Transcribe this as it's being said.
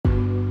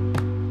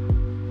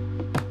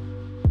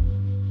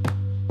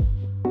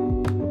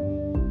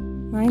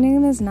My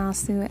name is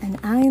Nasu, and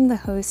I am the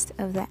host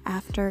of the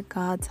After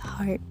God's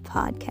Heart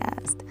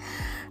podcast.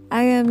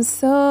 I am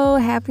so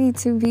happy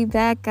to be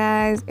back,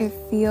 guys. It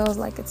feels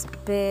like it's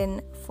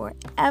been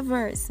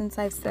forever since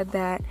I said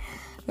that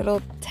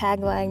little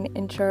tagline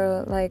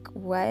intro. Like,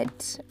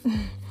 what?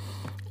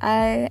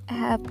 I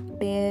have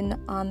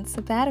been on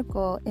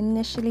sabbatical.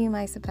 Initially,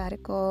 my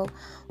sabbatical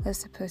was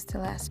supposed to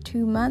last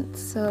 2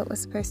 months, so it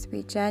was supposed to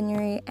be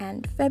January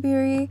and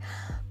February,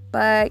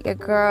 but your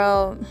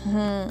girl,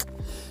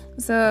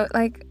 so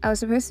I was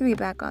supposed to be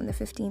back on the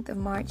 15th of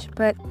March,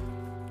 but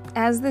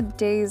as the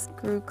days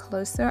grew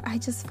closer, I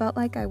just felt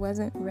like I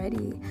wasn't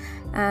ready,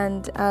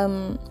 and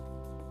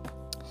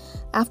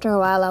after a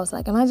while, I was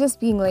like, am I just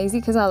being lazy?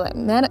 Because I was like,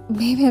 man,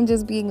 maybe I'm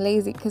just being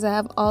lazy because I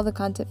have all the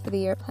content for the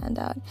year planned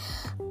out.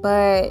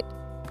 But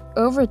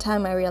over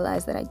time, I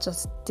realized that I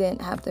just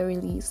didn't have the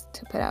release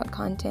to put out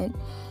content.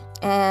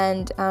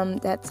 And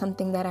that's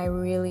something that I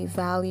really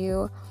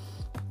value,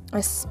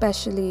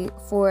 especially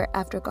for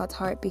After God's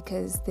Heart,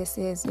 because this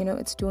is,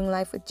 it's doing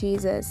life with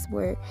Jesus.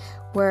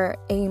 We're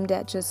aimed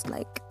at just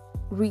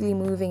really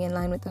moving in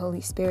line with the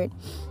Holy Spirit.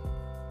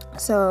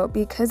 So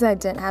because I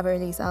didn't have a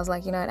release, I was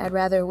like, I'd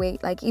rather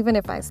wait. Even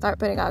if I start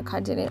putting out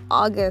content in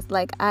August,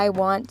 I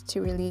want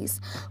to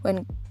release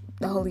when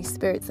the Holy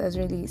Spirit says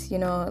release,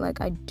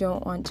 I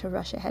don't want to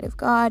rush ahead of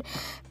God.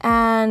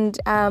 And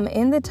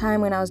in the time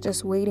when I was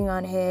just waiting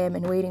on Him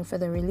and waiting for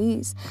the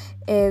release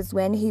is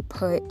when He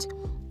put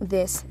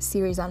this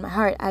series on my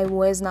heart. I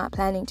was not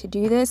planning to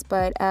do this,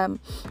 but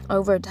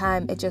over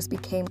time it just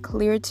became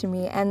clear to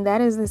me, and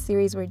that is the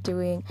series we're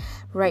doing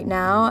right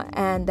now,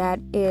 and that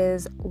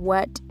is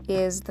What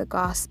is the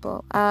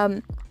Gospel.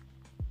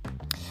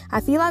 I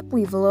feel like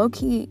we've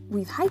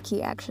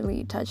high-key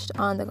actually touched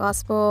on the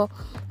gospel.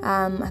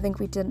 I think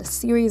we did a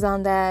series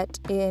on that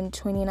in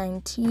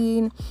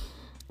 2019,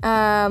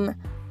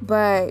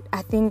 but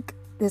I think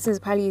this is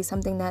probably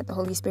something that the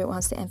Holy Spirit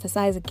wants to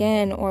emphasize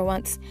again, or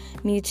wants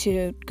me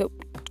to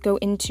go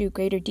into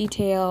greater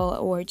detail,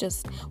 or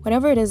just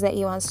whatever it is that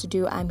He wants to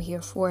do, I'm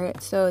here for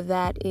it. So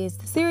that is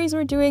the series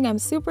we're doing. I'm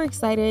super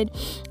excited.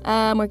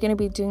 We're going to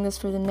be doing this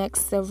for the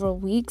next several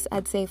weeks.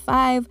 I'd say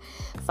 5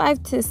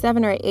 to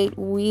 7 or 8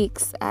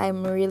 weeks.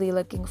 I'm really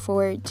looking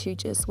forward to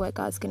just what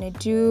God's going to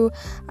do.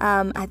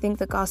 I think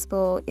the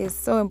gospel is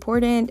so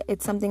important.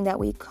 It's something that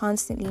we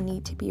constantly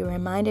need to be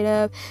reminded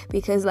of,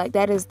 because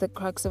that is the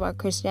crux of our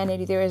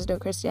Christianity. There is no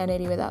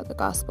Christianity without the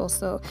gospel.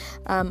 So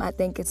I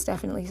think it's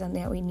definitely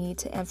something that we need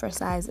to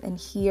emphasize and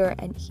hear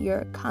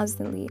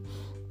constantly.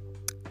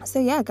 So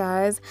yeah,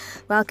 guys,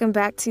 welcome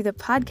back to the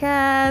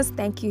podcast.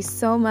 Thank you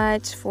so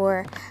much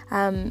for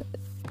some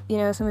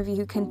of you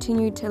who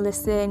continued to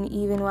listen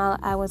even while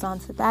I was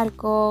on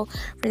sabbatical,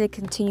 for the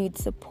continued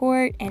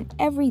support and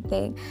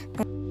everything.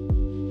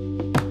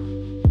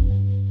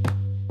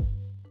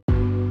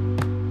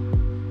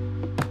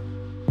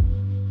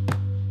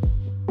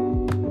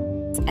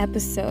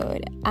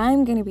 Episode,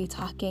 I'm going to be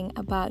talking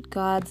about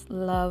God's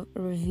love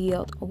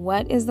revealed.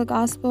 What is the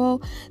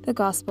gospel? The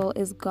gospel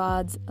is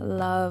God's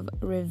love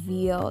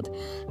revealed.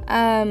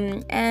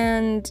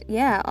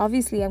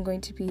 Obviously I'm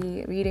going to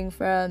be reading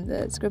from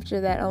the scripture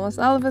that almost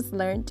all of us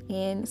learned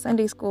in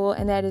Sunday school,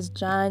 and that is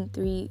John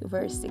 3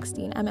 verse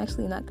 16. I'm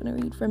actually not going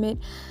to read from it.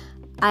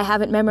 I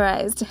have it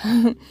memorized.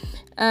 For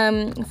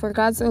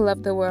God so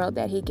loved the world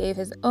that He gave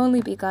His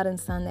only begotten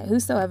Son, that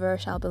whosoever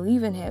shall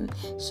believe in Him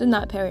should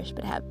not perish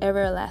but have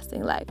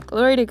everlasting life.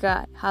 Glory to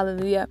God.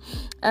 Hallelujah.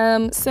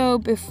 So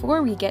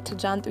before we get to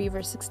John 3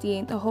 verse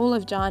 16, the whole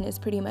of John is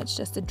pretty much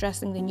just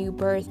addressing the new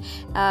birth.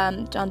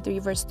 John 3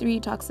 verse 3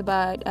 talks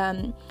about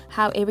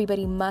how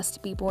everybody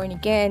must be born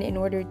again in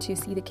order to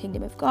see the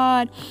kingdom of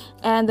God.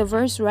 And the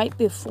verse right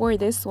before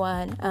this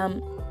one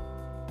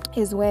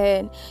is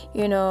when,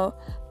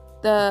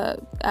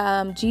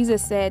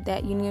 Jesus said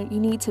that you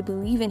need to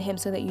believe in Him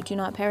so that you do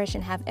not perish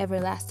and have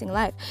everlasting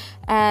life.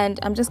 And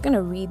I'm just going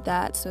to read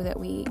that so that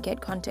we get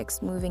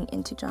context moving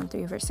into John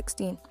 3 verse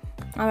 16.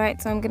 All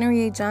right, so I'm going to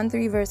read John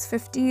 3 verse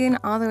 15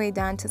 all the way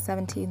down to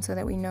 17 so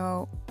that we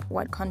know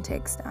what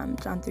context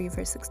John 3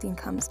 verse 16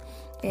 comes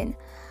in.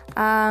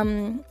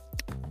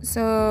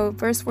 So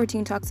verse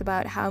 14 talks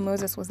about how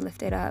Moses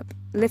lifted up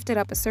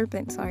a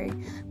serpent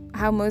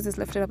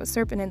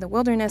in the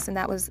wilderness, and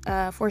that was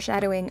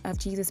foreshadowing of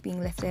Jesus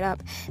being lifted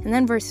up. And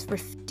then verse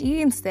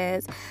 15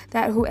 says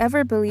that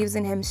whoever believes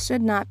in Him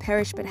should not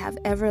perish but have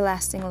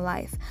everlasting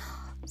life.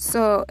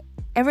 So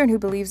everyone who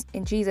believes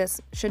in Jesus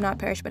should not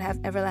perish but have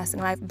everlasting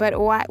life. But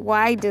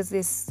where does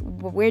this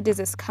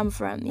come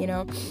from,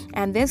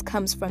 And this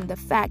comes from the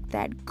fact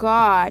that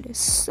God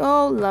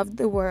so loved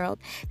the world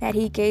that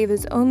He gave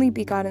His only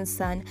begotten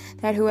Son,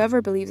 that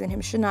whoever believes in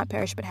Him should not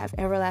perish but have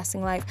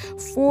everlasting life.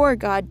 For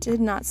God did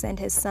not send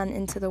His Son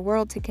into the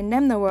world to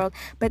condemn the world,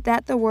 but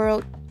that the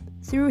world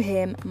through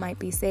Him might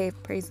be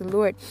saved. Praise the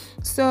Lord.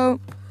 So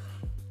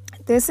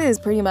this is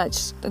pretty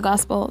much the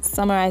gospel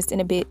summarized in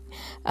a bit.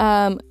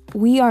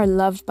 We are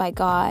loved by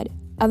God.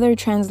 other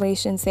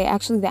translations say,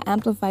 actually the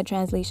Amplified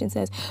translation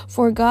says,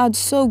 for God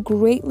so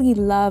greatly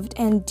loved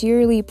and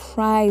dearly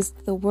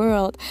prized the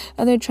world.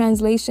 Other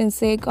translations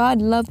say,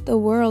 God loved the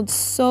world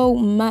so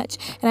much.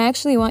 And I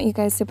actually want you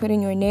guys to put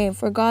in your name.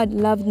 For God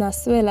loved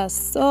Nasuela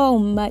so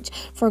much.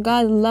 For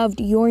God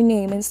loved your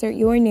name, insert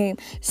your name,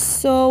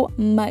 so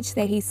much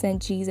that he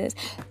sent Jesus.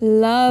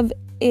 Love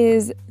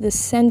is the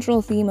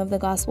central theme of the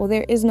gospel.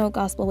 There is no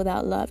gospel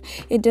without love.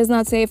 It does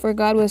not say, for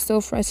God was so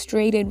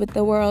frustrated with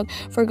the world,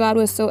 for God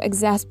was so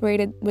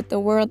exasperated with the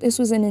world. This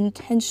was an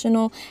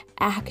intentional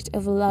act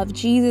of love.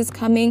 Jesus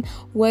coming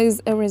was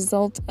a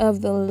result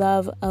of the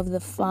love of the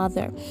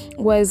Father,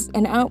 was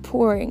an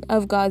outpouring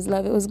of God's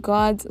love. It was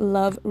God's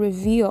love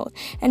revealed.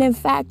 And in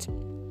fact,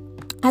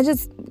 I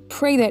just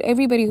pray that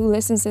everybody who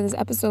listens to this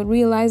episode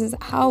realizes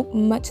how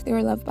much they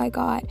are loved by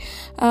God.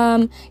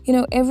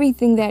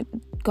 Everything that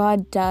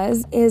God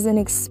does is an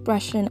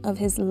expression of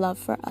his love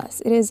for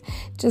us. It is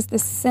just the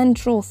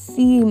central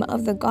theme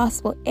of the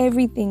gospel.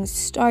 Everything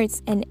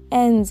starts and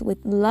ends with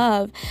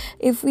love.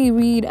 If we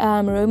read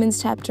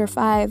Romans chapter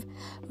 5,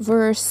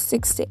 verse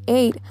 6 to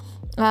 8,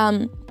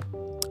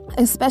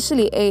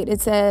 especially 8,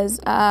 it says,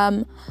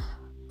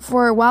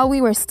 for while we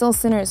were still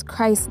sinners,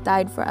 Christ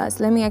died for us.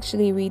 Let me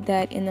actually read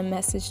that in the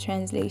Message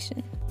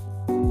translation.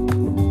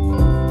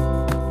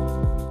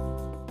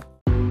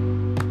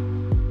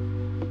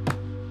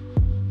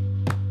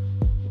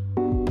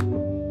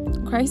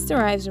 Christ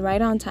arrives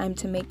right on time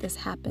to make this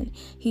happen.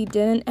 He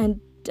didn't and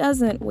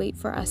doesn't wait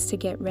for us to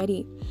get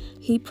ready.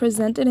 He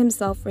presented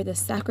himself for the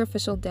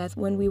sacrificial death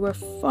when we were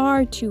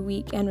far too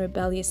weak and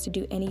rebellious to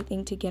do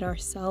anything to get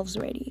ourselves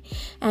ready.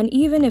 And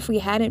even if we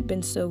hadn't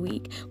been so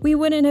weak, we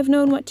wouldn't have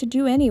known what to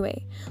do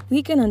anyway.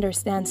 We can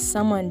understand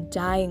someone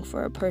dying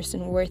for a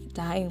person worth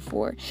dying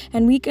for,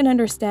 and we can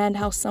understand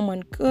how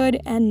someone good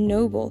and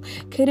noble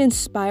could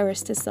inspire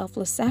us to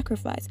selfless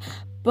sacrifice.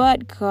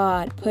 But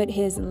God put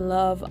his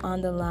love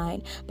on the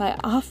line by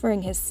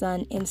offering his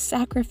son in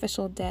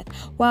sacrificial death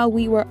while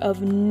we were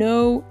of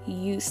no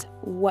use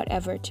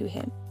whatever to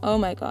him. Oh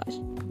my gosh,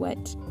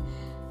 what?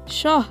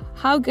 Sure,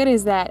 how good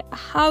is that?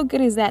 How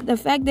good is that? The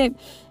fact that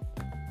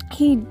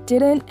he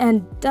didn't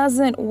and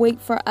doesn't wait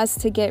for us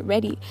to get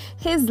ready.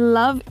 His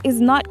love is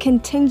not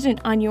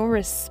contingent on your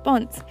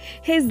response.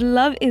 His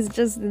love is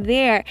just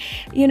there.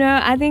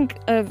 I think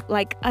of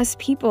like us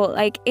people,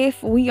 like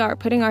if we are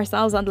putting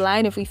ourselves on the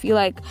line, if we feel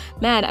like,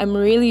 man, I'm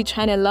really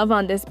trying to love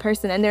on this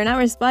person and they're not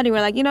responding,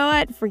 we're like, you know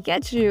what?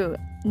 Forget you.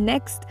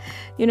 Next,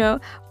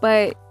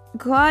 but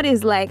God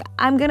is like,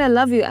 I'm going to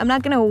love you. I'm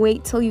not going to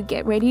wait till you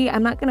get ready.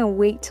 I'm not going to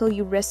wait till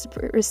you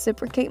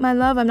reciprocate my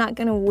love. I'm not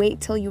going to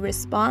wait till you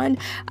respond.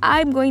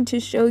 I'm going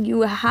to show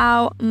you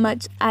how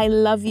much I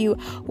love you,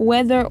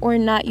 whether or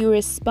not you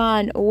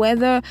respond,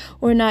 whether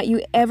or not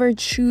you ever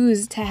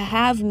choose to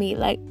have me.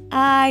 Like,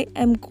 I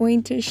am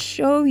going to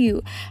show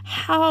you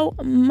how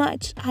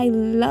much I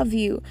love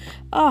you.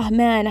 Oh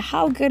man,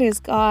 how good is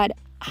God?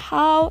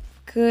 How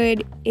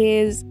good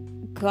is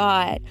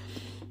God?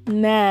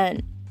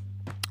 Man.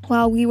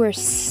 While we were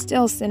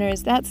still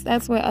sinners.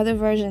 That's what other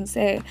versions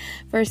say.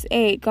 Verse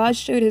 8, God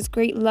showed his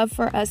great love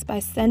for us by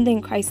sending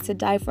Christ to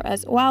die for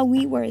us while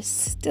we were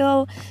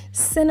still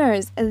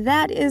sinners.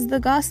 That is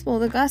the gospel.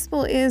 The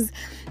gospel is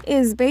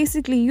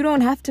basically, you don't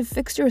have to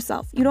fix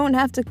yourself. You don't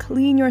have to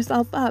clean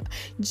yourself up.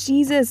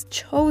 Jesus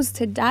chose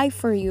to die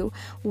for you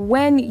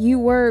when you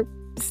were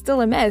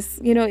still a mess.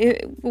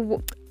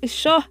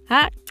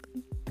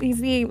 You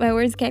see, my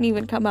words can't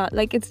even come out.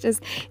 Like, it's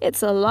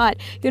a lot,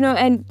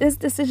 and this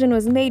decision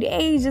was made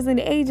ages and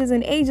ages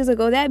and ages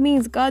ago. That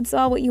means God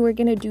saw what you were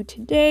going to do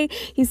today.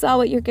 He saw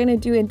what you're going to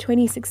do in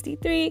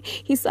 2063.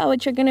 He saw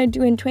what you're going to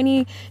do in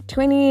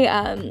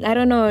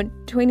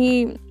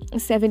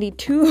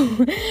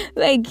 2072.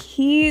 Like,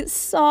 he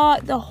saw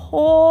the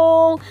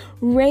whole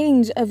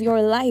range of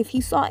your life.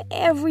 He saw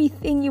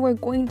everything you were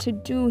going to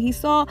do. He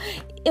saw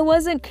it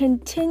wasn't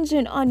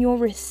contingent on your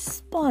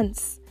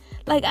response.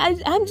 Like,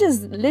 I'm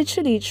just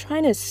literally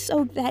trying to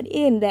soak that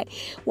in, that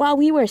while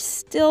we were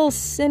still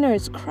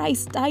sinners,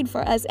 Christ died for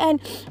us. And,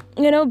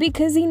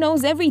 because he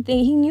knows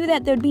everything, he knew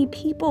that there'd be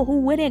people who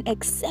wouldn't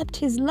accept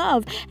his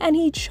love, and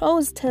he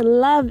chose to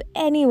love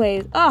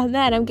anyways. Oh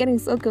man, I'm getting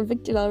so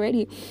convicted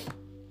already.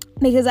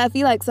 Because I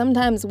feel like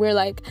sometimes we're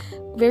like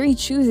very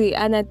choosy,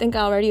 and I think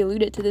I already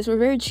alluded to this. We're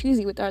very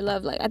choosy with our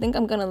love. Like, I think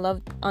I'm gonna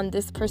love on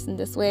this person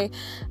this way,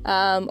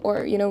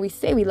 or we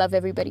say we love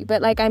everybody,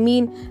 but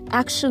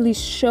actually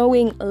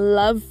showing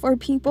love for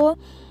people.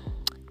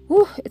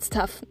 Whew, it's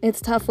tough.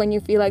 It's tough when you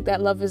feel like that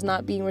love is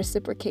not being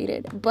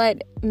reciprocated.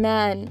 But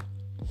man,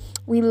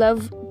 we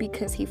love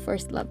because he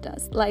first loved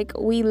us. Like,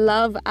 we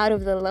love out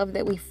of the love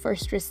that we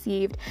first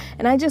received.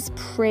 And I just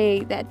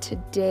pray that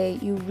today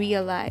you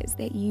realize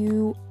that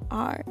you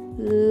are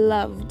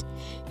loved.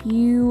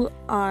 You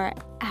are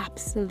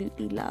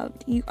absolutely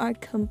loved. You are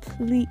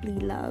completely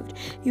loved.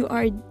 You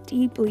are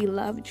deeply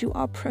loved. You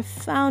are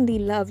profoundly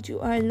loved. You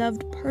are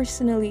loved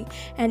personally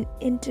and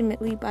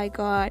intimately by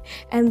God.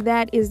 And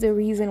that is the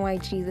reason why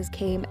Jesus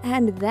came.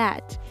 And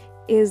that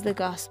is the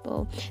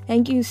gospel.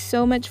 Thank you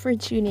so much for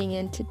tuning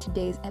in to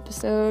today's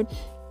episode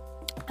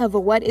of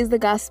What is the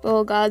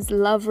Gospel? God's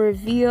Love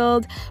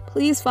Revealed.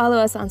 Please follow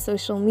us on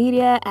social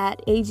media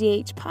at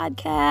AGH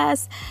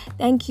Podcast.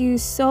 Thank you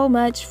so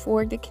much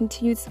for the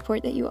continued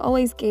support that you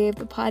always gave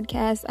the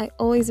podcast. I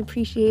always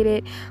appreciate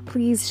it.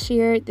 Please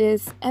share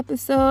this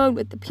episode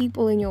with the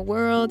people in your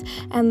world,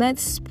 and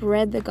let's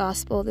spread the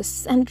gospel. The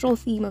central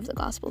theme of the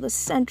gospel, the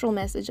central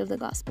message of the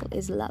gospel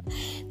is love.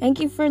 Thank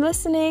you for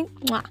listening.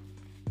 Mwah.